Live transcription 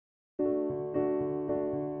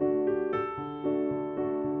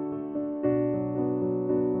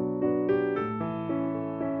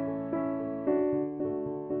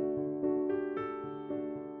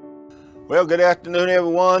Well, good afternoon,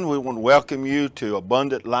 everyone. We want to welcome you to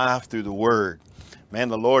Abundant Life through the Word. Man,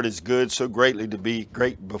 the Lord is good, so greatly to be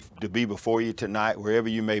before you tonight, wherever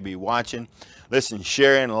you may be watching. Listen,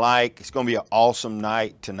 share and like. It's going to be an awesome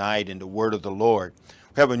night tonight in the Word of the Lord.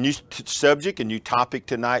 We have a new subject, a new topic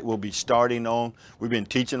tonight we'll be starting on. We've been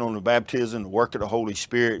teaching on the baptism, the work of the Holy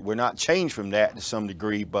Spirit. We're not changed from that to some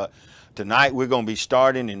degree, but tonight we're going to be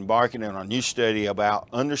embarking on a new study about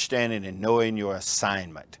understanding and knowing your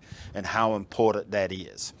assignment and how important that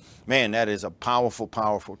is. Man, that is a powerful,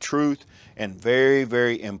 powerful truth and very,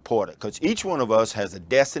 very important, because each one of us has a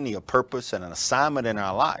destiny, a purpose, and an assignment in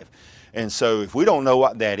our life. And so if we don't know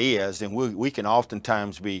what that is, then we can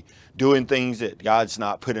oftentimes be doing things that God's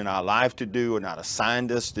not put in our life to do or not assigned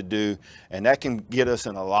us to do. And that can get us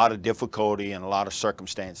in a lot of difficulty and a lot of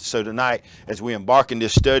circumstances. So tonight, as we embark in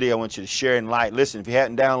this study, I want you to share and like. Listen, if you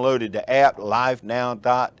hadn't downloaded the app,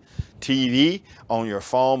 livenow.tv on your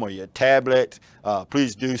phone or your tablet,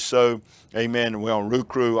 please do so. Amen. We're on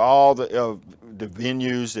Roku, all the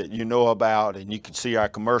venues that you know about, and you can see our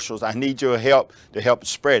commercials. I need your help to help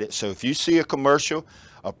spread it. So if you see a commercial,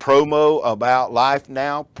 a promo about Life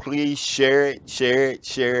Now, please share it, share it,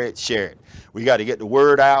 share it, share it. We got to get the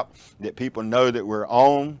word out that people know that we're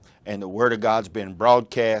on and the Word of God's been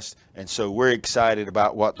broadcast. And so we're excited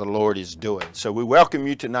about what the Lord is doing. So we welcome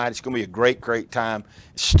you tonight. It's going to be a great, great time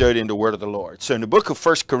studying the Word of the Lord. So in the book of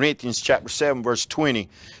 1 Corinthians chapter 7, verse 20,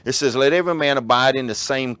 it says, "Let every man abide in the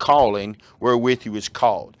same calling wherewith he was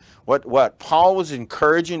called." What Paul was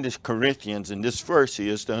encouraging the Corinthians in this verse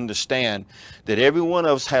is to understand that every one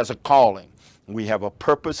of us has a calling. We have a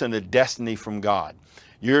purpose and a destiny from God.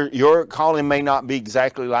 Your calling may not be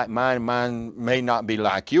exactly like mine. Mine may not be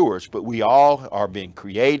like yours, but we all are being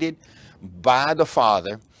created by the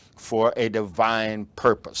Father for a divine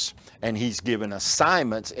purpose. And He's given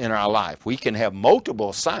assignments in our life. We can have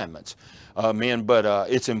multiple assignments, but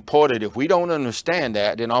it's important. If we don't understand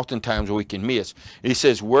that, then oftentimes we can miss. He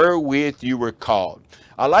says, wherewith you were called.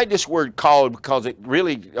 I like this word called because it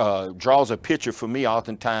really draws a picture for me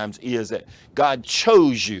oftentimes is that God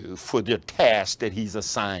chose you for the task that He's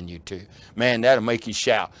assigned you to. Man, that'll make you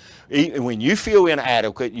shout. When you feel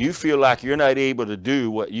inadequate, you feel like you're not able to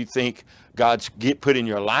do what you think God's put in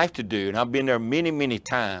your life to do, and I've been there many, many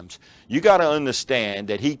times, you got to understand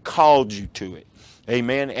that He called you to it.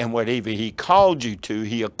 Amen. And whatever He called you to,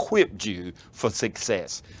 He equipped you for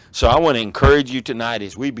success. So I want to encourage you tonight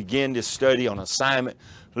as we begin this study on assignment.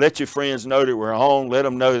 Let your friends know that we're on. Let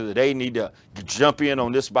them know that they need to jump in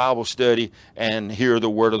on this Bible study and hear the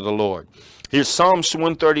word of the Lord. Here's Psalms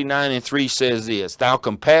 139:3 says this, "Thou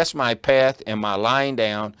compass my path and my lying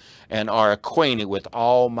down, and are acquainted with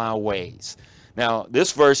all my ways." Now,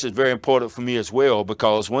 this verse is very important for me as well,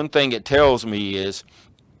 because one thing it tells me is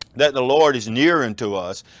that the Lord is near unto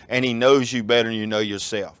us, and He knows you better than you know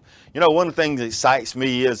yourself. You know, one of the things that excites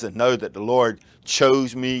me is to know that the Lord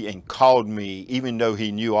chose me and called me, even though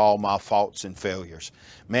He knew all my faults and failures.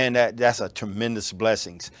 Man, that's a tremendous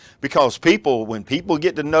blessing. Because when people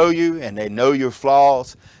get to know you and they know your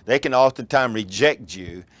flaws, they can oftentimes reject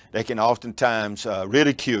you. They can oftentimes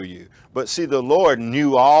ridicule you. But see, the Lord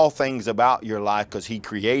knew all things about your life because He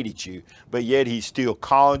created you. But yet He still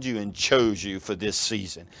called you and chose you for this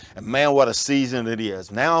season. And man, what a season it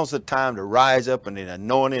is. Now's the time to rise up in the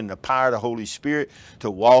anointing and the power of the Holy Spirit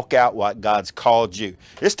to walk out what God's called you.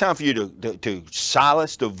 It's time for you to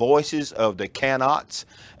silence the voices of the cannots.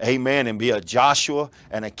 Amen. And be a Joshua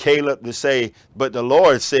and a Caleb to say, but the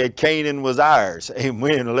Lord said Canaan was ours.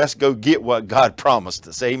 Amen. Let's go get what God promised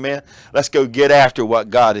us. Amen. Let's go get after what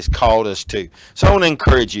God has called us to. So I want to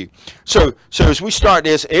encourage you. So as we start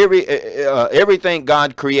this, everything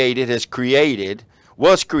God created was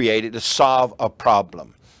created to solve a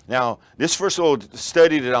problem. Now, this first little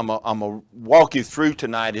study that I'm going to walk you through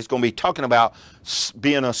tonight is going to be talking about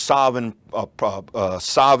solving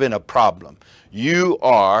a problem. You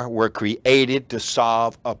were created to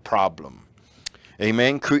solve a problem.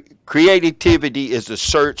 Amen. Creativity is the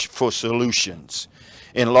search for solutions.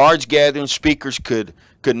 In large gatherings, speakers could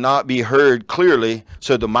not be heard clearly,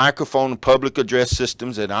 so the microphone and public address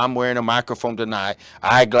systems, and I'm wearing a microphone tonight,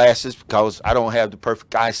 eyeglasses because I don't have the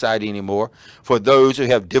perfect eyesight anymore, for those who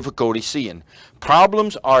have difficulty seeing.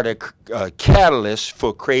 Problems are the catalyst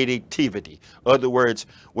for creativity. In other words,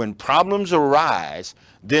 when problems arise,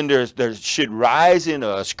 then there should rise in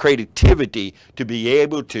us creativity to be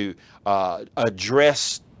able to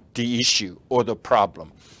address the issue or the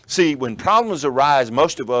problem. See, when problems arise,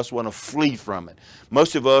 most of us want to flee from it.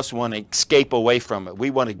 Most of us want to escape away from it. We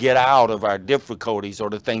want to get out of our difficulties or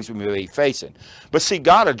the things we may be facing. But see,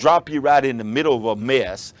 God will drop you right in the middle of a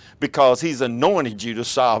mess because he's anointed you to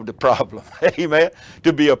solve the problem. Amen.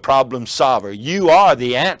 To be a problem solver. You are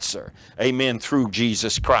the answer. Amen. Through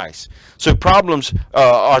Jesus Christ. So problems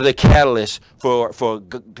are the catalyst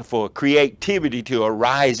for creativity to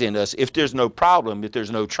arise in us. If there's no problem, if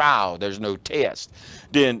there's no trial, there's no test,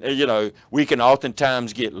 then, you know, we can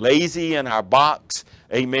oftentimes get lazy in our box,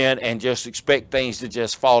 amen, and just expect things to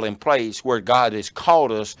just fall in place. Where God has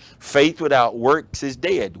called us, faith without works is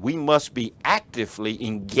dead. We must be actively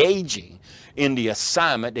engaging in the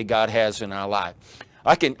assignment that God has in our life.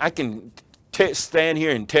 I can stand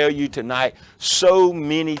here and tell you tonight so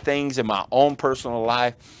many things in my own personal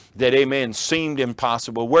life that, amen, seemed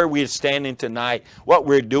impossible. Where we're standing tonight, what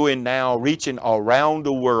we're doing now, reaching around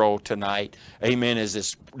the world tonight, amen,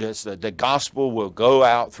 is the gospel will go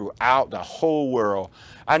out throughout the whole world.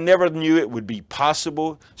 I never knew it would be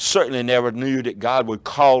possible. Certainly never knew that God would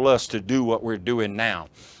call us to do what we're doing now.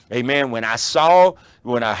 Amen. When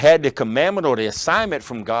I had the commandment or the assignment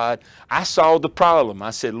from God, I saw the problem. I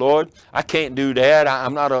said, Lord, I can't do that.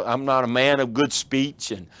 I'm not a man of good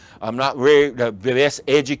speech, and I'm not very the best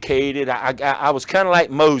educated. I was kind of like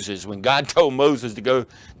Moses. When God told Moses to go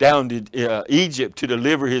down to Egypt to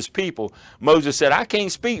deliver his people, Moses said, I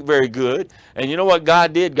can't speak very good. And you know what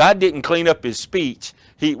God did? God didn't clean up his speech.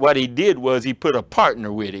 What he did was he put a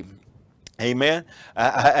partner with him. Amen.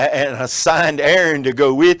 And assigned Aaron to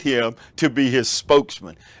go with him to be his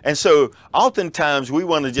spokesman. And so oftentimes we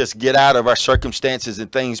want to just get out of our circumstances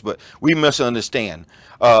and things, but we must understand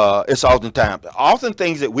it's often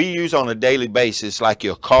things that we use on a daily basis, like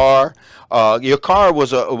your car. Your car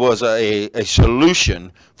was a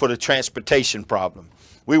solution for the transportation problem.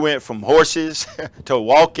 We went from horses to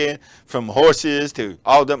walking, from horses to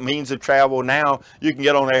all the means of travel. Now you can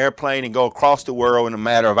get on an airplane and go across the world in a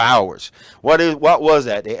matter of hours. What was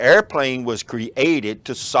that? The airplane was created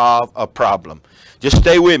to solve a problem. Just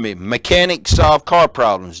stay with me. Mechanics solve car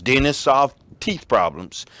problems. Dentists solve teeth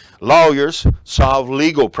problems. Lawyers solve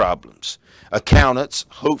legal problems. Accountants,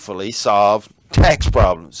 hopefully, solve tax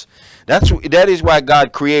problems. That is why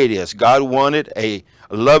God created us. God wanted a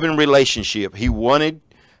loving relationship. He wanted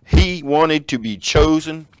to be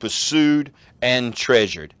chosen, pursued, and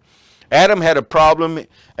treasured. Adam had a problem,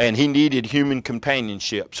 and he needed human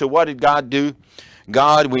companionship. So what did God do?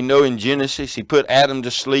 God, we know in Genesis, he put Adam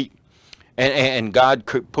to sleep, and God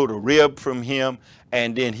put a rib from him,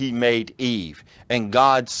 and then he made Eve. And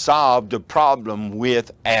God solved the problem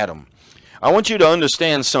with Adam. I want you to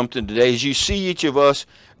understand something today. As you see each of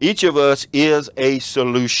us is a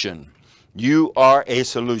solution. You are a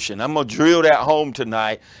solution. I'm going to drill that home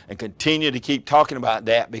tonight and continue to keep talking about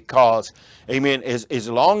that because, amen, as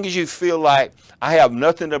long as you feel like I have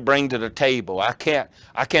nothing to bring to the table, I can't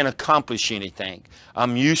accomplish anything,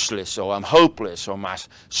 I'm useless or I'm hopeless or my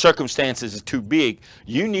circumstances are too big,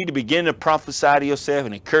 you need to begin to prophesy to yourself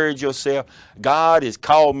and encourage yourself. God has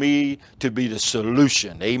called me to be the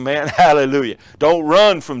solution. Amen. Hallelujah. Don't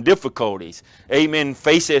run from difficulties. Amen.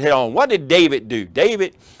 Face it head on. What did David do?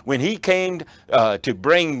 David, when he came to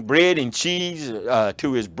bring bread and cheese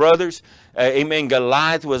to his brothers, amen,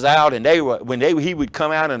 Goliath was out, and he would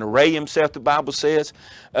come out and array himself, the Bible says,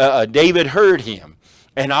 David heard him.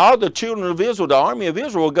 And all the children of Israel, the army of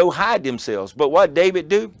Israel, would go hide themselves. But what did David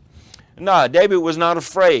do? No, David was not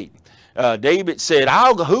afraid. David said,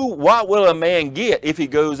 what will a man get if he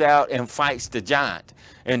goes out and fights the giant?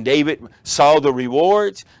 And David saw the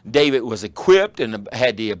rewards. David was equipped and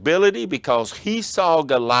had the ability because he saw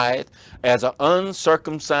Goliath as an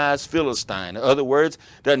uncircumcised Philistine. In other words,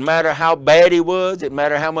 doesn't matter how bad he was, didn't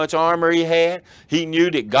matter how much armor he had, he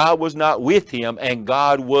knew that God was not with him and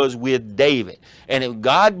God was with David. And if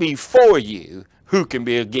God be for you, who can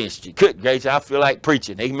be against you? Good gracious, I feel like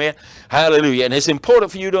preaching. Amen. Hallelujah. And it's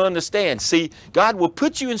important for you to understand. See, God will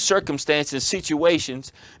put you in circumstances,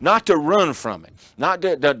 situations, not to run from it, not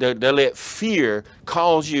to let fear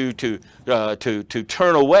cause you to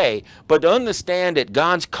turn away, but to understand that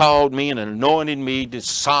God's called me and anointed me to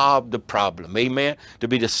solve the problem. Amen. To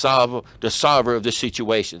be the solver of the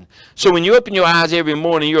situation. So when you open your eyes every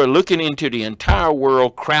morning, you're looking into the entire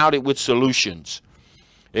world crowded with solutions.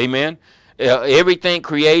 Amen. Everything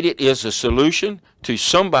created is a solution to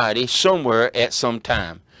somebody, somewhere, at some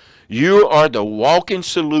time. You are the walking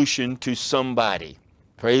solution to somebody.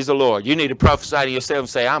 Praise the Lord. You need to prophesy to yourself and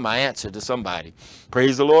say, I'm an answer to somebody.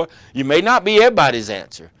 Praise the Lord. You may not be everybody's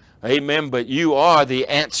answer. Amen. But you are the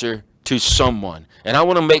answer to someone. And I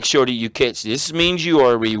want to make sure that you catch this. This means you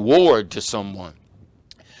are a reward to someone.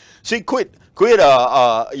 See, quit, you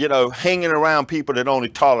know, hanging around people that only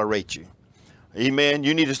tolerate you. Amen.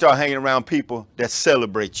 You need to start hanging around people that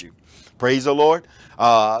celebrate you. Praise the Lord.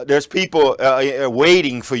 There's people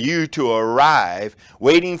waiting for you to arrive,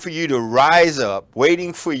 waiting for you to rise up,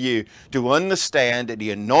 waiting for you to understand that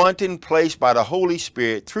the anointing placed by the Holy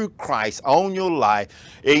Spirit through Christ on your life,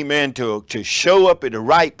 amen, to show up at the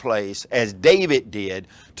right place as David did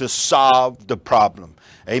to solve the problem.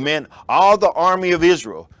 Amen. All the army of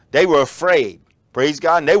Israel, they were afraid. Praise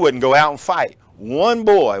God. And they wouldn't go out and fight. One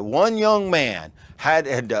boy, one young man had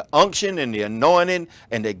the unction and the anointing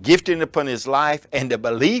and the gifting upon his life and the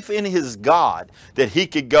belief in his God that he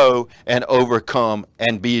could go and overcome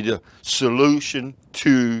and be the solution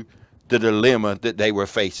to the dilemma that they were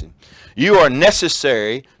facing. You are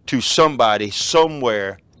necessary to somebody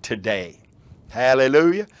somewhere today.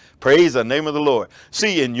 Hallelujah. Praise the name of the Lord.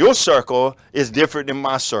 See, in your circle is different than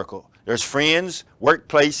my circle. There's friends,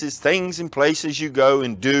 workplaces, things and places you go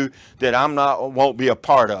and do that won't be a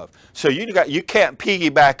part of. So you can't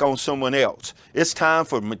piggyback on someone else. It's time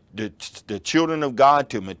for the children of God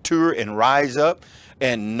to mature and rise up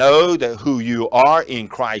and know that who you are in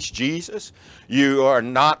Christ Jesus. You are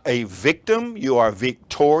not a victim. You are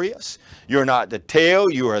victorious. You're not the tail.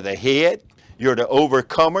 You are the head. You're the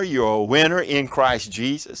overcomer. You're a winner in Christ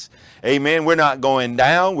Jesus. Amen. We're not going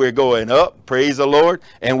down. We're going up. Praise the Lord.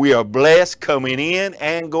 And we are blessed coming in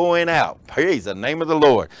and going out. Praise the name of the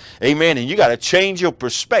Lord. Amen. And you got to change your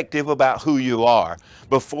perspective about who you are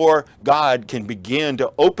before God can begin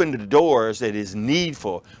to open the doors that is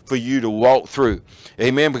needful for you to walk through.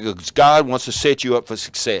 Amen. Because God wants to set you up for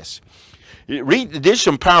success. There's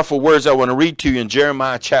some powerful words I want to read to you in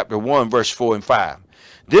Jeremiah chapter 1, verse 4 and 5.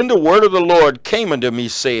 Then the word of the Lord came unto me,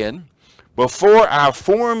 saying, before I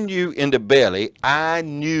formed you in the belly, I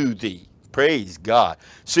knew thee. Praise God.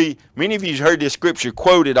 See, many of you have heard this scripture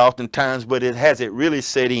quoted oftentimes, but it hasn't really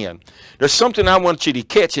set in. There's something I want you to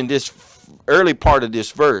catch in this early part of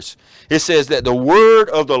this verse. It says that the word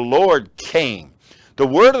of the Lord came. The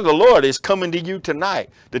word of the Lord is coming to you tonight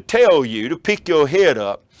to tell you to pick your head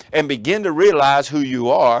up and begin to realize who you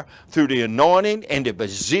are through the anointing and the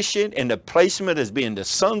position and the placement as being the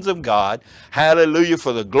sons of God. Hallelujah,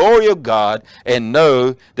 for the glory of God, and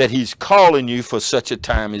know that he's calling you for such a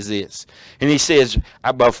time as this. And he says,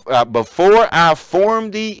 before I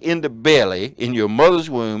formed thee in the belly, in your mother's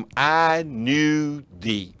womb, I knew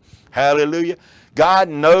thee. Hallelujah. God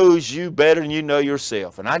knows you better than you know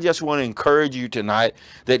yourself. And I just want to encourage you tonight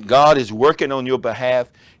that God is working on your behalf.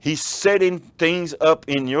 He's setting things up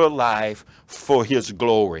in your life for his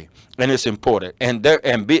glory. And it's important. And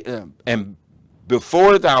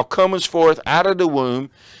before thou comest forth out of the womb,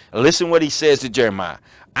 listen what he says to Jeremiah.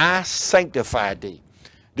 I sanctified thee.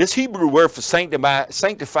 This Hebrew word for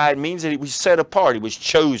sanctified means that he was set apart. He was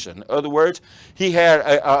chosen. In other words, he had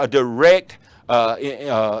a direct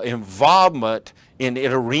involvement in the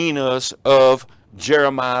arenas of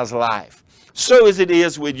Jeremiah's life. So as it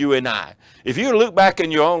is with you and I. If you look back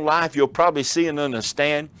in your own life, you'll probably see and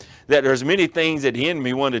understand that there's many things that the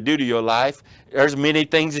enemy want to do to your life. There's many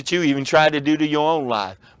things that you even try to do to your own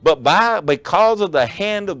life. But because of the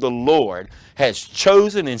hand of the Lord has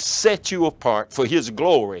chosen and set you apart for his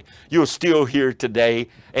glory, you're still here today,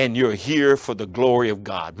 and you're here for the glory of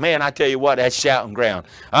God. Man, I tell you what, that's shouting ground.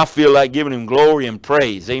 I feel like giving him glory and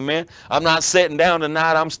praise. Amen. I'm not sitting down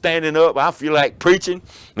tonight. I'm standing up. I feel like preaching.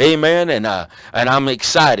 Amen. And I'm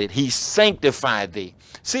excited. He sanctified thee.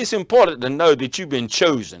 See, it's important to know that you've been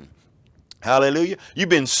chosen. Hallelujah. You've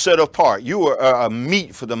been set apart. You are a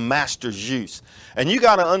meat for the master's use. And you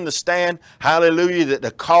got to understand, hallelujah, that the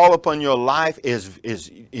call upon your life is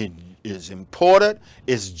important,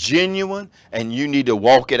 is genuine, and you need to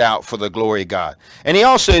walk it out for the glory of God. And he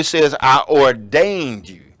also says, I ordained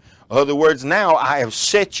you. In other words, now I have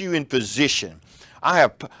set you in position. I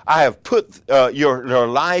have put your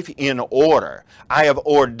life in order. I have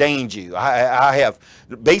ordained you. I have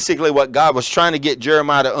basically what God was trying to get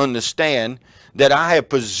Jeremiah to understand, that I have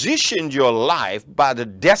positioned your life by the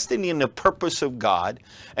destiny and the purpose of God,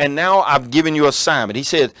 and now I've given you assignment. He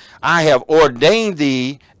said, I have ordained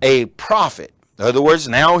thee a prophet. In other words,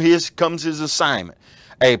 now here comes his assignment.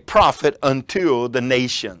 A prophet unto the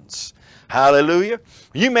nations. Hallelujah.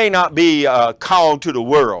 You may not be called to the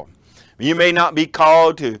world. You may not be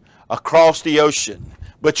called to across the ocean,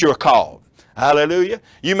 but you're called. Hallelujah.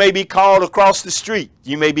 You may be called across the street.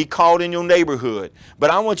 You may be called in your neighborhood.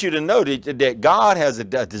 But I want you to know that God has a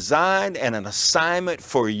design and an assignment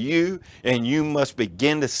for you, and you must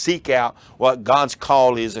begin to seek out what God's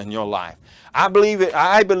call is in your life. I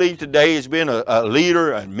believe today, has been a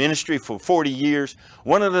leader, a ministry for 40 years.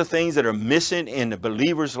 One of the things that are missing in the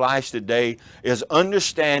believers' lives today is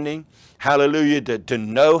understanding, hallelujah, to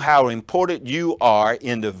know how important you are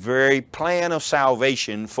in the very plan of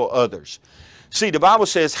salvation for others. See, the Bible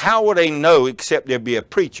says, how will they know except there be a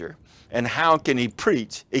preacher? And how can he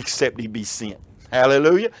preach except he be sent?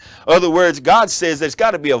 Hallelujah. In other words, God says there's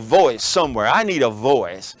got to be a voice somewhere. I need a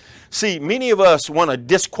voice. See, many of us want to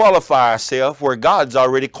disqualify ourselves where God's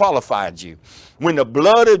already qualified you. When the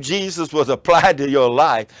blood of Jesus was applied to your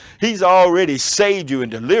life, he's already saved you and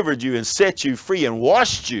delivered you and set you free and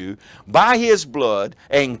washed you by his blood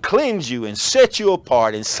and cleansed you and set you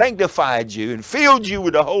apart and sanctified you and filled you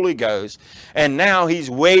with the Holy Ghost. And now he's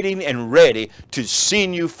waiting and ready to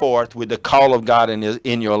send you forth with the call of God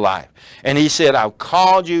in your life. And he said, I've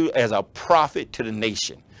called you as a prophet to the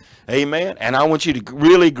nation. Amen. And I want you to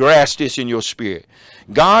really grasp this in your spirit.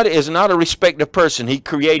 God is not a respecter person. He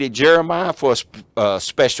created Jeremiah for a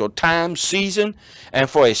special time, season, and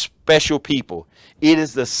for a special people. It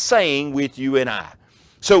is the same with you and I.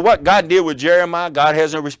 So what God did with Jeremiah, God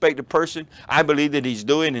has no respecter person. I believe that he's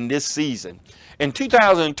doing in this season. In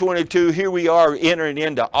 2022, here we are entering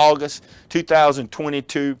into August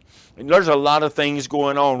 2022. And there's a lot of things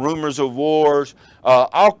going on, rumors of wars,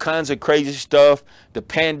 all kinds of crazy stuff. The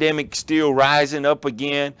pandemic still rising up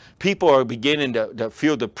again. People are beginning to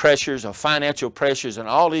feel the pressures of financial pressures and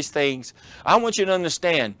all these things. I want you to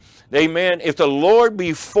understand, amen, if the Lord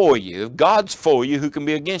be for you, if God's for you, who can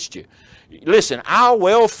be against you? Listen, our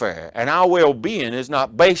welfare and our well-being is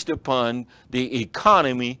not based upon the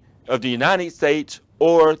economy of the United States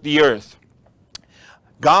or the earth.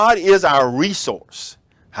 God is our resource.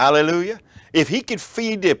 Hallelujah. If he could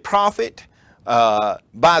feed the prophet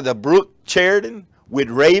by the brook Cheriton with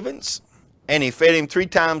ravens, and he fed him 3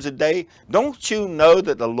 times a day, don't you know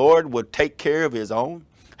that the Lord would take care of his own?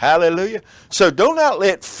 Hallelujah. So do not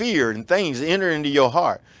let fear and things enter into your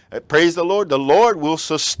heart. Praise the Lord. The Lord will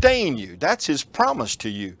sustain you. That's his promise to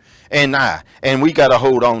you and I. And we got to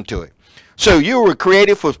hold on to it. So you were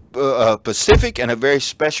created for a specific and a very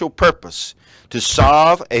special purpose, to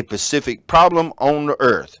solve a specific problem on the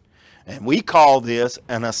earth. And we call this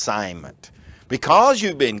an assignment. Because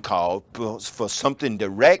you've been called for something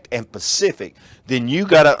direct and specific, then you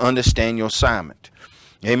got to understand your assignment.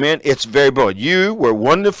 Amen. It's very broad. You were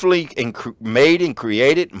wonderfully made and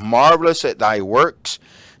created, marvelous at thy works.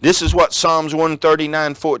 This is what Psalms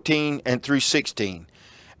 139:14 and through 16.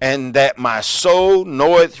 And that my soul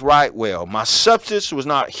knoweth right well. My substance was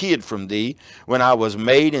not hid from thee when I was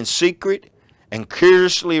made in secret and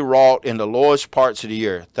curiously wrought in the lowest parts of the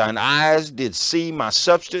earth. Thine eyes did see my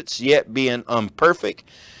substance, yet being imperfect,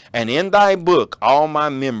 and in thy book all my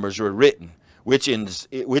members were written, which is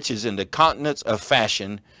in the continents of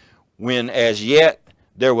fashion, when as yet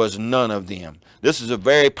there was none of them. This is a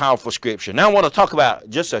very powerful scripture. Now I want to talk about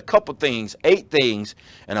just a couple things, 8 things,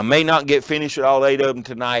 and I may not get finished with all 8 of them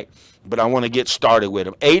tonight, but I want to get started with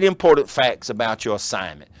them. 8 important facts about your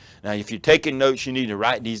assignment. Now, if you're taking notes, you need to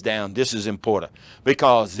write these down. This is important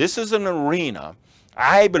because this is an arena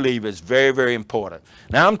I believe is very, very important.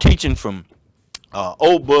 Now, I'm teaching from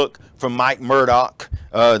old book from Mike Murdock,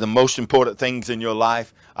 The Most Important Things in Your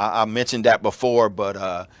Life. I mentioned that before,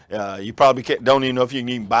 but you probably don't even know if you can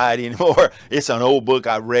even buy it anymore. It's an old book.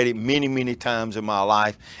 I've read it many, many times in my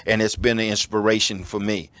life, and it's been an inspiration for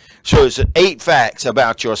me. So it's 8 facts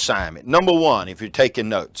about your assignment. Number 1, if you're taking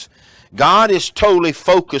notes, God is totally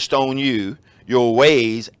focused on you, your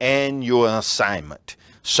ways, and your assignment.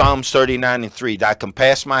 Psalms 39:3, Thou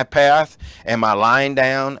compass my path and my lying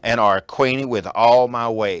down, and are acquainted with all my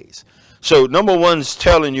ways. So number 1 is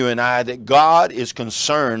telling you and I that God is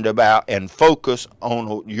concerned about and focused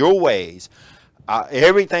on your ways.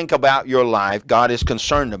 Everything about your life God is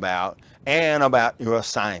concerned about, and about your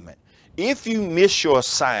assignment. If you miss your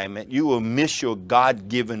assignment, you will miss your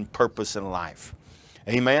God-given purpose in life.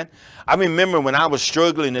 Amen. I remember when I was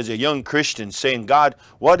struggling as a young Christian saying, God,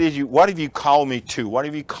 what have you called me to? What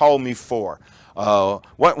have you called me for?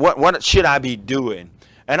 What should I be doing?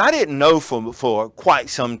 And I didn't know for quite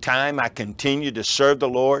some time. I continued to serve the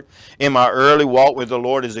Lord in my early walk with the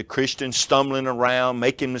Lord as a Christian, stumbling around,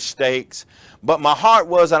 making mistakes. But my heart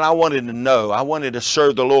was that I wanted to know. I wanted to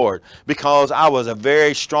serve the Lord because I was a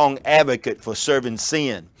very strong advocate for serving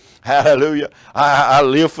sin. Hallelujah. I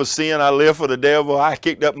live for sin. I live for the devil. I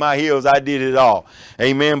kicked up my heels. I did it all.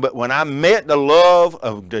 Amen. But when I met the love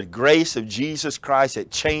of the grace of Jesus Christ,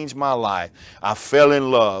 it changed my life. I fell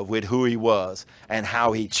in love with who he was and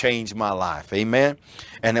how he changed my life. Amen.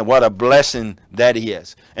 And what a blessing that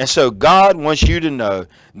is. And so God wants you to know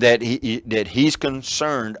that he's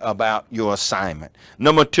concerned about your assignment.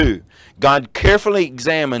 Number 2, God carefully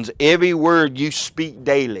examines every word you speak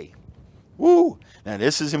daily. Woo! Now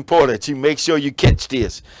this is important. You make sure you catch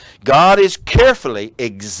this. God is carefully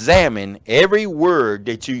examining every word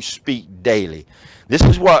that you speak daily. This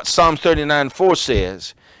is what Psalm 39:4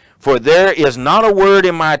 says. For there is not a word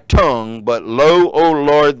in my tongue, but lo, O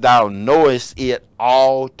Lord, thou knowest it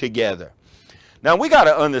altogether. Now we got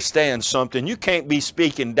to understand something. You can't be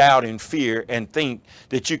speaking doubt and fear and think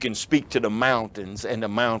that you can speak to the mountains and the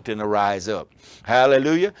mountain will rise up.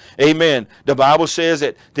 Hallelujah. Amen. The Bible says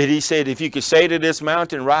that he said if you could say to this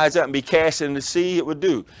mountain, rise up and be cast in the sea, it would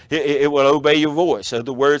do. It will obey your voice. In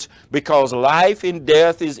other words, because life and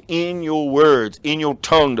death is in your words, in your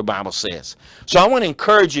tongue, the Bible says. So I want to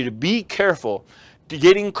encourage you to be careful to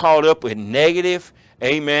getting caught up with negative,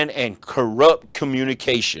 amen, and corrupt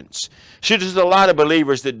communications. See, there's a lot of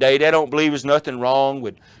believers today, they don't believe there's nothing wrong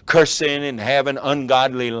with cursing and having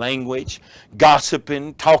ungodly language,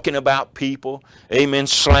 gossiping, talking about people, amen,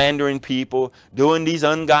 slandering people, doing these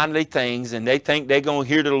ungodly things, and they think they're going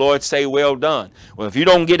to hear the Lord say, well done. Well, if you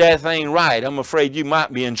don't get that thing right, I'm afraid you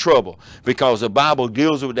might be in trouble, because the Bible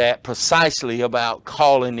deals with that precisely about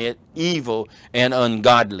calling it evil and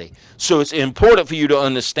ungodly. So it's important for you to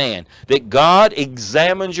understand that God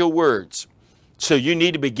examines your words. So you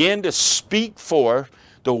need to begin to speak forth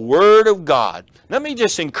the word of God. Let me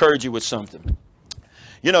just encourage you with something.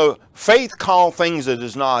 You know, faith calls things that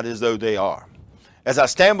is not as though they are. As I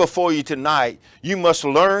stand before you tonight, you must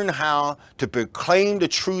learn how to proclaim the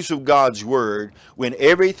truths of God's word when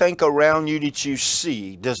everything around you that you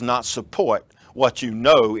see does not support what you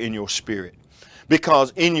know in your spirit.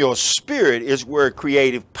 Because in your spirit is where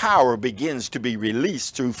creative power begins to be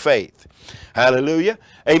released through faith. Hallelujah.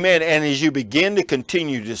 Amen. And as you begin to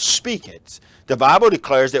continue to speak it, the Bible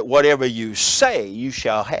declares that whatever you say, you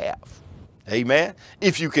shall have. Amen.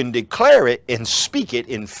 If you can declare it and speak it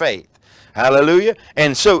in faith. Hallelujah.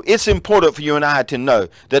 And so it's important for you and I to know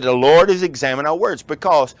that the Lord is examining our words,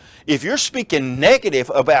 because if you're speaking negative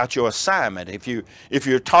about your assignment, if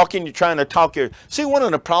you're trying to talk see, one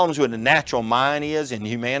of the problems with the natural mind is in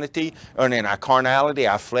humanity, or in our carnality,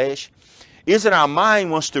 our flesh, is that our mind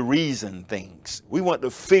wants to reason things. We want to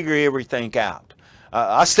figure everything out.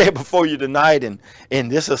 I stand before you tonight in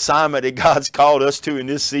this assignment that God's called us to in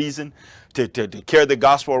this season, to carry the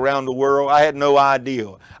gospel around the world. I had no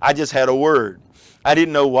idea. I just had a word. I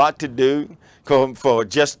didn't know what to do. For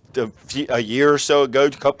just a year or so ago,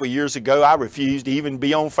 a couple of years ago, I refused to even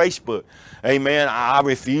be on Facebook. Amen. I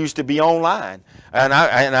refused to be online. And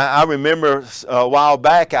I remember a while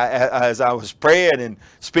back, as I was praying and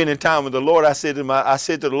spending time with the Lord, I said to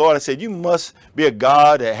the Lord, I said, you must be a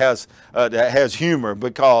God that has humor,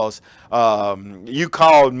 because you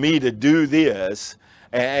called me to do this.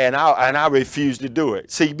 And I refuse to do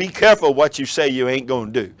it. See, be careful what you say you ain't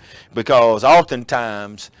going to do, because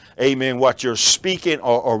oftentimes, amen, what you're speaking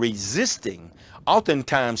or resisting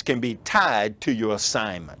oftentimes can be tied to your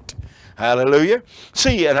assignment. Hallelujah.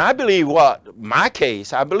 See, and I believe I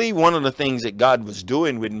believe one of the things that God was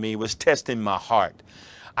doing with me was testing my heart.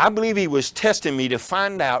 I believe he was testing me to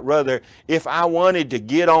find out whether if I wanted to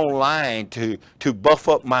get online to buff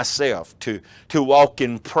up myself, to walk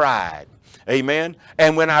in pride. Amen.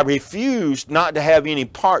 And when I refused not to have any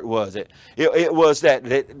part, it was that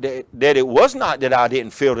it was not that I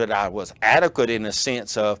didn't feel that I was adequate, in the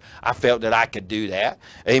sense of I felt that I could do that.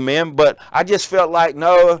 Amen. But I just felt like,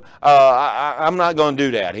 no, I'm not going to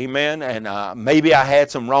do that. Amen. And maybe I had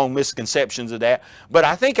some wrong misconceptions of that. But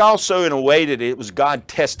I think also in a way that it was God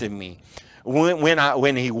testing me.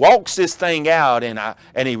 When he walks this thing out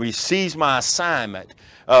and he receives my assignment,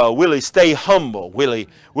 will he stay humble? Will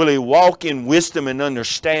he walk in wisdom and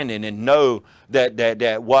understanding, and know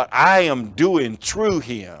that what I am doing through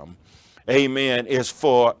him, amen, is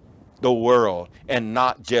for the world and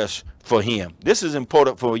not just for him? This is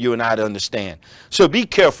important for you and I to understand. So be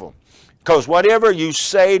careful, because whatever you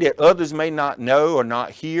say that others may not know or not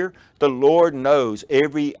hear, the Lord knows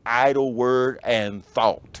every idle word and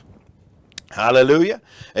thought. Hallelujah.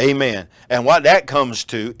 Amen. And what that comes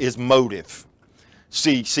to is motive.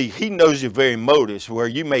 See, he knows your very motives, where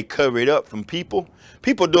you may cover it up from people.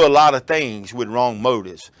 People do a lot of things with wrong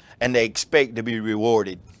motives. and they expect to be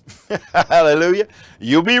rewarded. Hallelujah.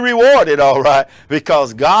 You'll be rewarded, all right,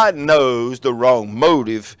 because God knows the wrong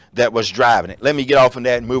motive that was driving it. Let me get off on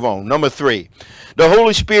that and move on. Number 3, the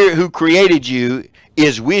Holy Spirit who created you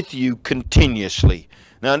is with you continuously.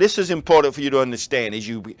 Now, this is important for you to understand as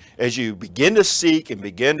you begin to seek and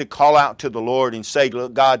begin to call out to the Lord and say,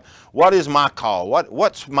 look, God, what is my call?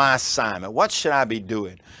 What's my assignment? What should I be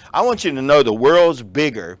doing? I want you to know the world's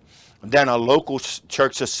bigger than a local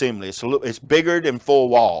church assembly. It's bigger than 4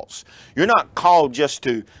 walls. You're not called just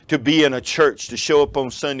to be in a church, to show up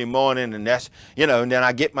on Sunday morning and that's, and then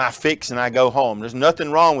I get my fix and I go home. There's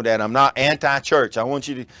nothing wrong with that. I'm not anti-church. I want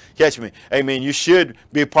you to catch me. Amen. You should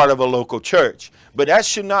be a part of a local church. But that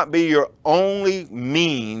should not be your only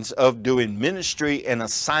means of doing ministry and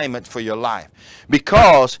assignment for your life.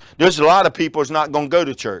 Because there's a lot of people that's not going to go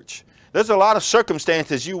to church. There's a lot of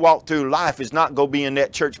circumstances you walk through life is not going to be in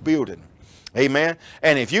that church building. Amen.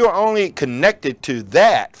 And if you're only connected to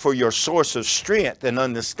that for your source of strength and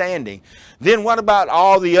understanding, then what about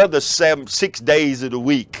all the other 6 days of the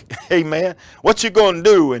week? Amen. What you going to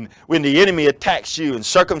do when the enemy attacks you and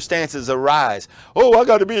circumstances arise? Oh, I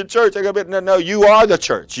got to be in church. I got to be. No, you are the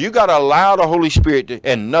church. You got to allow the Holy Spirit to,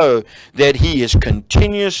 and know that he is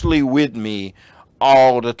continuously with me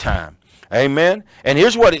all the time. Amen. And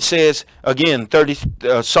here's what it says again,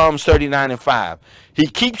 Psalms 39:5. He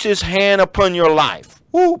keeps his hand upon your life.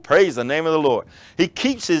 Woo, praise the name of the Lord. He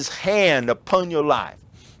keeps his hand upon your life.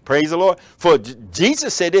 Praise the Lord. For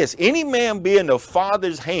Jesus said this, any man be in the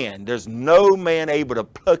Father's hand, there's no man able to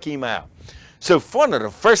pluck him out. So one of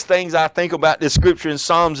the first things I think about this scripture in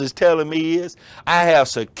Psalms is telling me is I have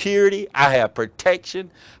security, I have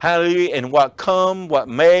protection, hallelujah, and what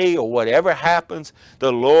may, or whatever happens,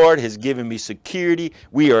 the Lord has given me security.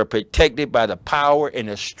 We are protected by the power and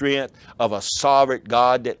the strength of a sovereign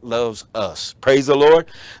God that loves us. Praise the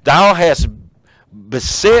Lord. Thou hast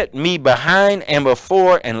beset me behind and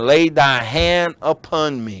before and laid thy hand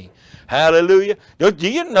upon me. Hallelujah. Do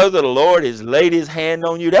you know that the Lord has laid his hand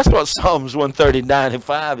on you? That's what Psalms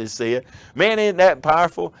 139:5 is saying. Man, isn't that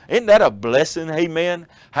powerful? Isn't that a blessing? Amen.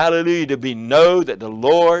 Hallelujah. To know that the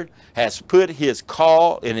Lord has put his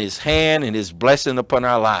call in his hand and his blessing upon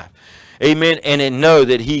our life. Amen. And then know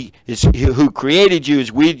that he who created you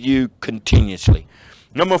is with you continuously.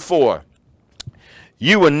 Number 4,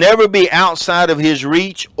 you will never be outside of his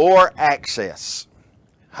reach or access.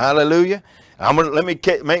 Hallelujah. Let me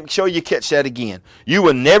make sure you catch that again. You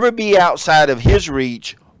will never be outside of his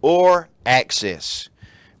reach or access.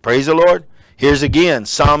 Praise the Lord. Here's again,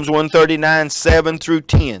 Psalms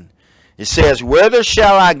 139:7-10. It says, whither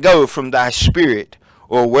shall I go from thy spirit,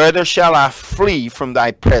 or whither shall I flee from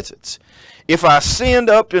thy presence? If I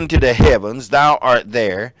ascend up into the heavens, thou art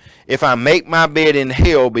there. If I make my bed in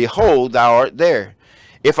hell, behold, thou art there.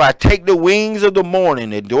 If I take the wings of the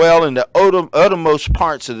morning and dwell in the uttermost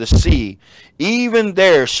parts of the sea, even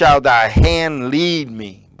there shall thy hand lead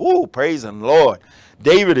me. Woo, praise the Lord.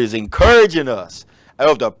 David is encouraging us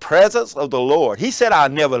of the presence of the Lord. He said, I'll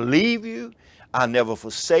never leave you. I'll never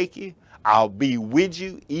forsake you. I'll be with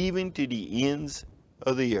you even to the ends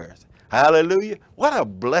of the earth. Hallelujah. What a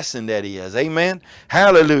blessing that is. Amen.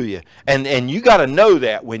 Hallelujah. And you got to know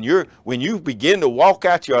that when you begin to walk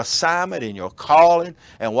out your assignment and your calling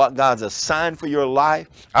and what God's assigned for your life,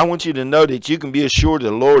 I want you to know that you can be assured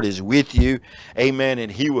the Lord is with you. Amen.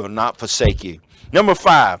 And he will not forsake you. Number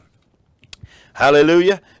 5.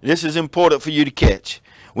 Hallelujah. This is important for you to catch.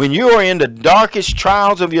 When you are in the darkest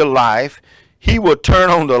trials of your life, he will turn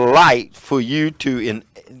on the light for you to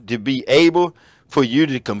be able for you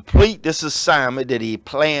to complete this assignment that he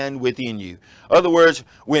planned within you. In other words,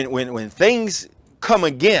 when things come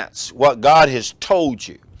against what God has told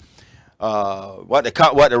you, what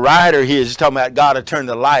the writer here is talking about, God will turn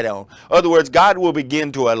the light on. In other words, God will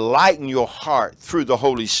begin to enlighten your heart through the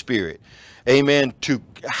Holy Spirit. Amen. To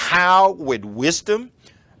how with wisdom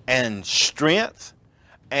and strength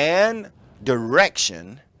and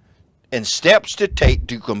direction and steps to take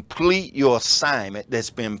to complete your assignment that's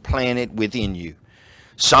been planted within you.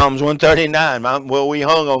 Psalms 139, well, we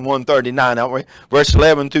hung on 139, aren't we? Verse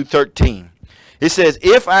 11-13. It says,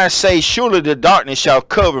 if I say, surely the darkness shall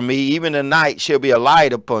cover me, even the night shall be a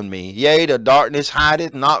light upon me. Yea, the darkness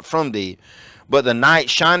hideth not from thee, but the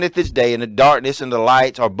night shineth as day, and the darkness and the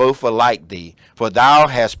light are both alike thee. For thou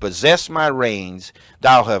hast possessed my reins,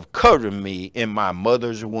 thou hast covered me in my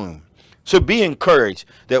mother's womb. So be encouraged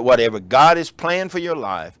that whatever God has planned for your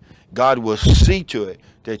life, God will see to it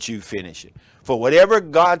that you finish it. For whatever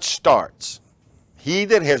God starts, He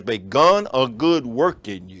that has begun a good work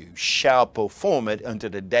in you shall perform it unto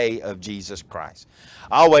the day of Jesus Christ.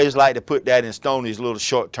 I always like to put that in Stoney's little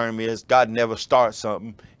short term is God never starts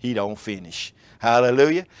something he don't finish.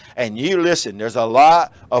 Hallelujah. And you listen, there's a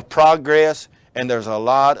lot of progress and there's a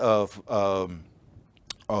lot of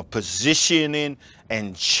positioning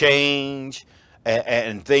and change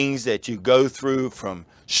and things that you go through from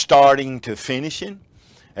starting to finishing.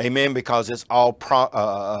 Amen. Because it's all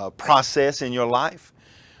process in your life.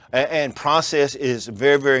 And process is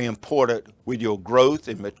very, very important with your growth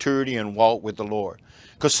and maturity and walk with the Lord.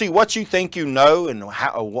 Because see, what you think you know and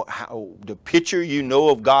how the picture you know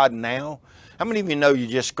of God now, how many of you know you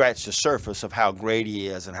just scratched the surface of how great he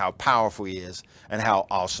is and how powerful he is and how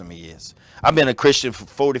awesome he is? I've been a Christian for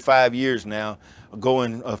 45 years now,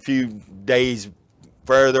 going a few days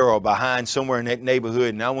further or behind somewhere in that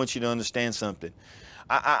neighborhood. And I want you to understand something.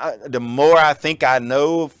 The more I think I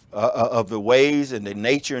know of the ways and the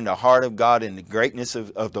nature and the heart of God and the greatness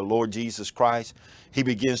of the Lord Jesus Christ, he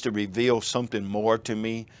begins to reveal something more to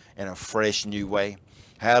me in a fresh new way.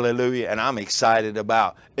 Hallelujah. And I'm excited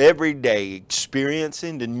about every day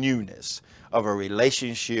experiencing the newness of a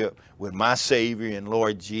relationship with my Savior and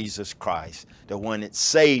Lord Jesus Christ, the one that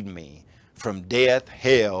saved me from death,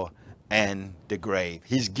 hell, and the grave.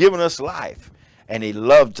 He's given us life, and he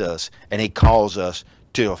loved us, and he calls us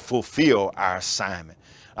to fulfill our assignment.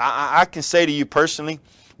 I can say to you personally,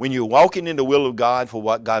 when you're walking in the will of God for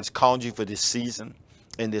what God's called you for this season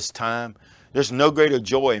and this time, there's no greater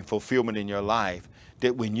joy and fulfillment in your life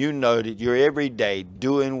that when you know that you're every day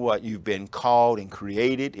doing what you've been called and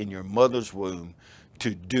created in your mother's womb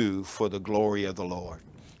to do for the glory of the Lord.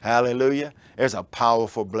 Hallelujah. There's a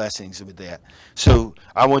powerful blessings with that. So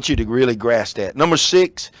I want you to really grasp that. Number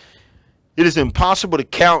 6, it is impossible to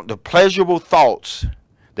count the pleasurable thoughts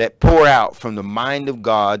that pour out from the mind of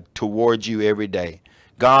God towards you every day.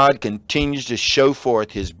 God continues to show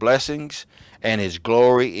forth his blessings and his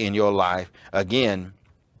glory in your life. Again,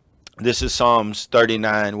 this is Psalms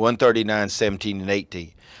 139, 17 and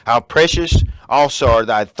 18. How precious also are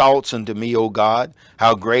thy thoughts unto me, O God.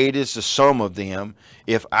 How great is the sum of them.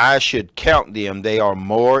 If I should count them, they are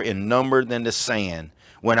more in number than the sand.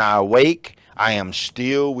 When I awake, I am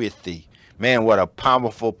still with thee. Man, what a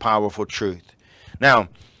powerful, powerful truth. Now,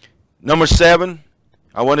 number 7,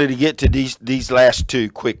 I wanted to get to these last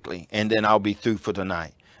 2 quickly, and then I'll be through for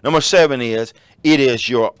tonight. Number 7 is, it is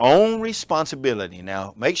your own responsibility.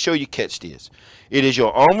 Now, make sure you catch this. It is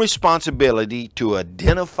your own responsibility to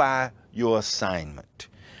identify your assignment.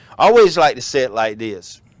 I always like to say it like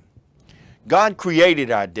this. God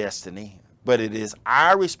created our destiny, but it is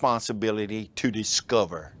our responsibility to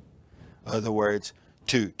discover. In other words,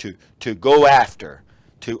 to go after,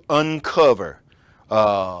 to uncover,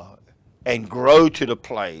 and grow to the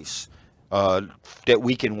place that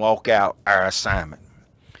we can walk out our assignment.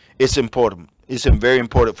 It's important. It's very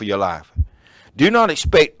important for your life. Do not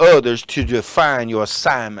expect others to define your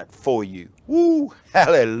assignment for you. Woo,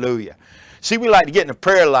 hallelujah. See, we like to get in a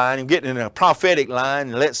prayer line and get in a prophetic line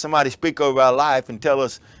and let somebody speak over our life and tell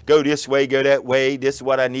us, go this way, go that way. This is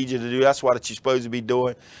what I need you to do. That's what you're supposed to be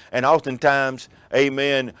doing. And oftentimes,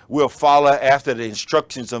 amen, we'll follow after the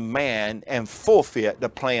instructions of man and forfeit the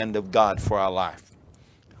plan of God for our life.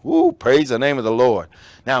 Woo, praise the name of the Lord.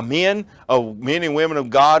 Now, men and women of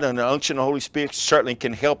God and the unction of the Holy Spirit certainly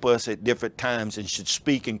can help us at different times and should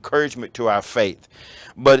speak encouragement to our faith.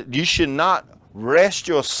 But you should not rest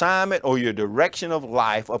your assignment or your direction of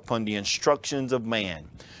life upon the instructions of man.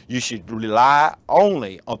 You should rely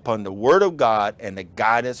only upon the Word of God and the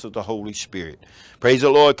guidance of the Holy Spirit. Praise the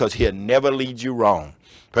Lord, because he'll never lead you wrong.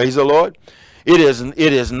 Praise the Lord. It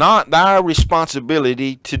is not our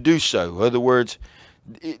responsibility to do so. In other words,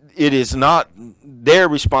 it is not their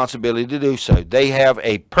responsibility to do so. They have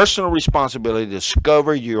a personal responsibility to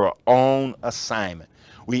discover your own assignment.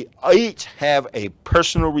 We each have a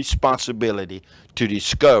personal responsibility to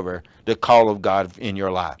discover the call of God in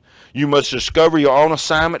your life. You must discover your own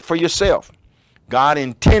assignment for yourself. God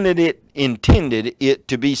intended it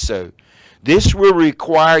to be so. This will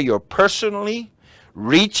require your personally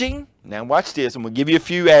reaching. Now watch this. I'm going to give you a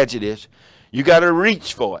few adjectives. You got to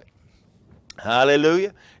reach for it.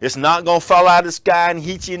 Hallelujah. It's not going to fall out of the sky and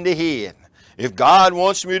hit you in the head. If God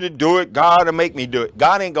wants me to do it, God will make me do it.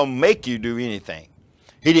 God ain't going to make you do anything.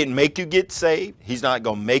 He didn't make you get saved. He's not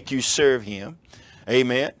going to make you serve him.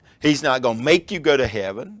 Amen. He's not going to make you go to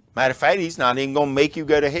heaven. Matter of fact, he's not even going to make you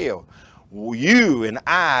go to hell. You and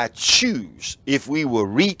I choose if we will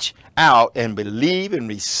reach out and believe and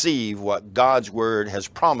receive what God's word has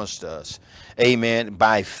promised us. Amen.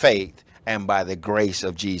 By faith and by the grace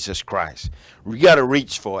of Jesus Christ. We got to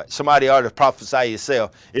reach for it. Somebody ought to prophesy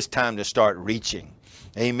yourself. It's time to start reaching.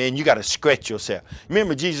 Amen. You got to stretch yourself.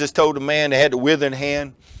 Remember, Jesus told the man that had the withered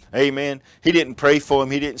hand. Amen. He didn't pray for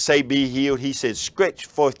him. He didn't say be healed. He said stretch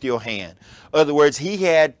forth your hand. In other words, he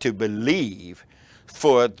had to believe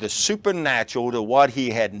for the supernatural, to what he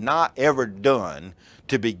had not ever done,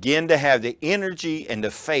 to begin to have the energy and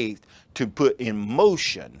the faith to put in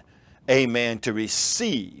motion, amen, to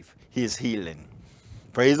receive his healing.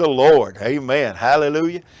 Praise the Lord. Amen.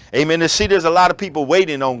 Hallelujah. Amen. And see, there's a lot of people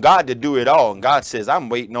waiting on God to do it all. And God says, I'm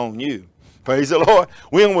waiting on you. Praise the Lord.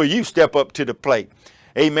 When will you step up to the plate?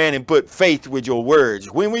 Amen. And put faith with your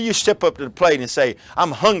words. When will you step up to the plate and say,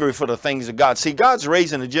 I'm hungry for the things of God? See, God's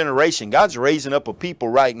raising a generation. God's raising up a people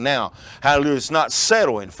right now. Hallelujah. It's not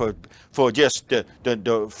settling for just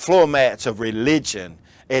the floor mats of religion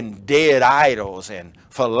and dead idols and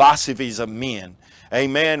philosophies of men.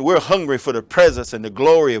 Amen. We're hungry for the presence and the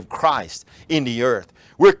glory of Christ in the earth.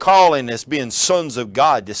 We're calling as being sons of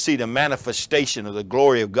God to see the manifestation of the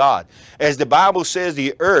glory of God. As the Bible says,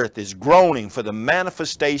 the earth is groaning for the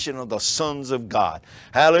manifestation of the sons of God.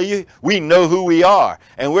 Hallelujah. We know who we are,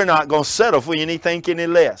 and we're not going to settle for anything any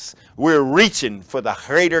less. We're reaching for the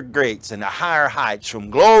greater greats and the higher heights,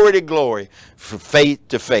 from glory to glory, from faith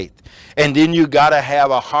to faith. And then you got to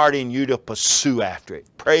have a heart in you to pursue after it.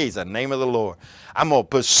 Praise the name of the Lord. I'm going to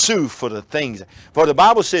pursue for the things. For the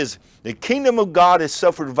Bible says, the kingdom of God has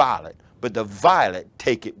suffered violence, but the violent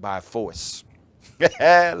take it by force.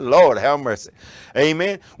 Lord, have mercy.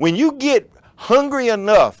 Amen. When you get hungry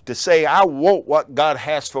enough to say, I want what God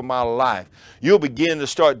has for my life, you'll begin to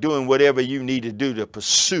start doing whatever you need to do to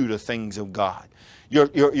pursue the things of God.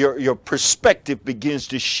 Your perspective begins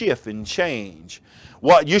to shift and change.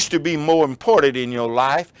 What used to be more important in your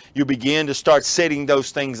life, you begin to start setting those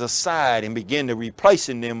things aside and begin to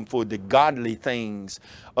replacing them for the godly things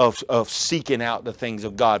of seeking out the things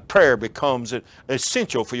of God. Prayer becomes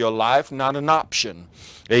essential for your life, not an option.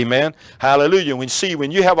 Amen. Hallelujah. When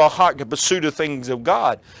you have a heart to pursue the things of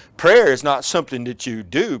God, prayer is not something that you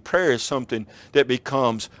do. Prayer is something that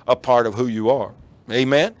becomes a part of who you are.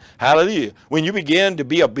 Amen. Hallelujah. When you begin to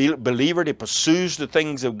be a believer that pursues the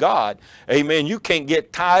things of God, amen, you can't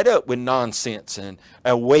get tied up with nonsense and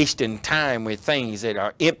wasting time with things that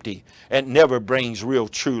are empty and never brings real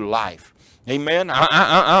true life. Amen.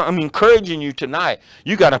 I'm encouraging you tonight.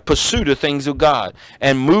 You got to pursue the things of God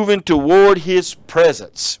and moving toward his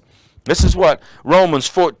presence. This is what Romans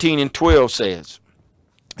 14:12 says.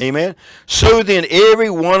 Amen. So then every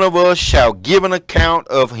one of us shall give an account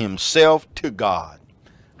of himself to God.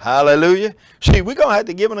 Hallelujah. See, we're going to have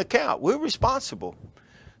to give an account. We're responsible.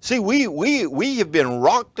 See, we have been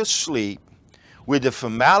rocked to sleep with the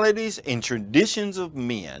formalities and traditions of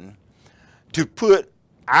men to put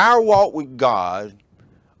our walk with God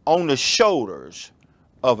on the shoulders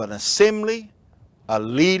of an assembly, a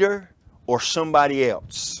leader, or somebody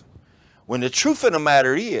else. When the truth of the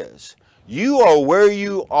matter is, you are where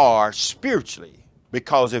you are spiritually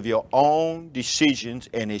because of your own decisions,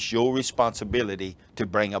 and it's your responsibility to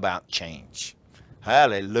bring about change.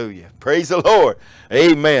 Hallelujah. Praise the Lord.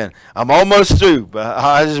 Amen. I'm almost through, but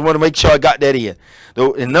I just want to make sure I got that in.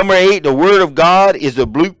 And number 8, the Word of God is the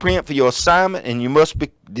blueprint for your assignment, and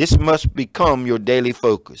this must become your daily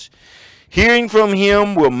focus. Hearing from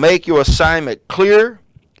him will make your assignment clear,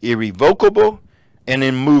 irrevocable, and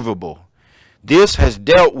immovable. This has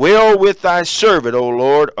dealt well with thy servant, O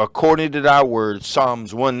Lord, according to thy word,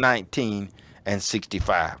 Psalms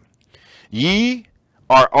 119:65. Ye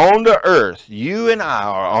are on the earth, you and I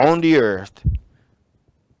are on the earth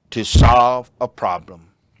to solve a problem.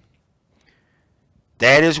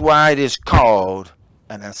 That is why it is called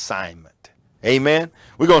an assignment. Amen.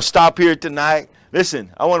 We're going to stop here tonight.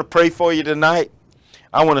 Listen, I want to pray for you tonight.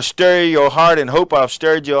 I want to stir your heart, and hope I've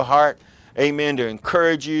stirred your heart. Amen. To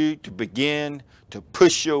encourage you to begin to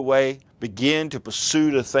push your way, begin to pursue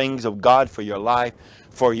the things of God for your life,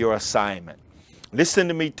 for your assignment. Listen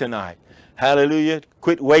to me tonight. Hallelujah.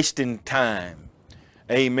 Quit wasting time.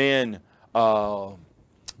 Amen.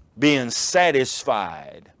 Being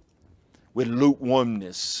satisfied with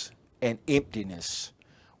lukewarmness and emptiness,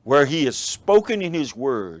 where he has spoken in his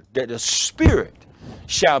word that the Spirit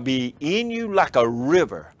shall be in you like a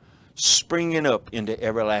river springing up into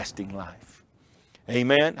everlasting life.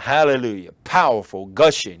 Amen. Hallelujah. Powerful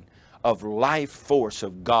gushing of life force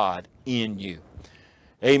of God in you.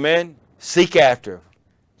 Amen. Seek after.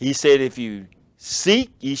 He said, if you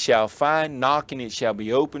seek, ye shall find. Knock, and it shall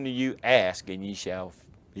be open to you. Ask, and ye shall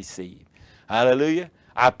receive. Hallelujah.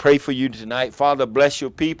 I pray for you tonight. Father, bless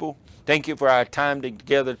your people. Thank you for our time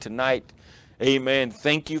together tonight. Amen.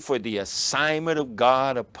 Thank you for the assignment of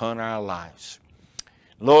God upon our lives.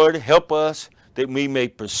 Lord, help us that we may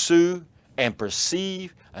pursue and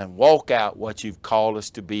perceive and walk out what you've called us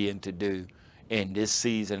to be and to do in this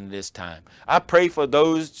season and this time. I pray for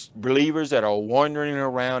those believers that are wandering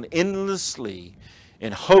around endlessly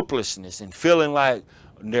in hopelessness and feeling like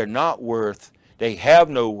they're not worth, they have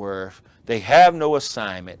no worth, they have no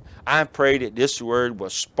assignment. I pray that this word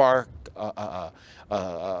will spark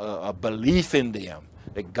a belief in them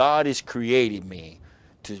that God has created me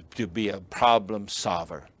to be a problem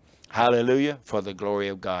solver. Hallelujah, for the glory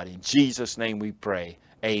of God. In Jesus' name we pray.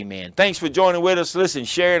 Amen. Thanks for joining with us. Listen,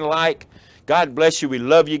 share and like. God bless you. We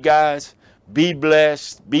love you guys. Be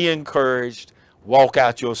blessed. Be encouraged. Walk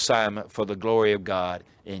out your assignment for the glory of God.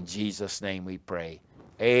 In Jesus' name we pray.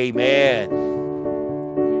 Amen.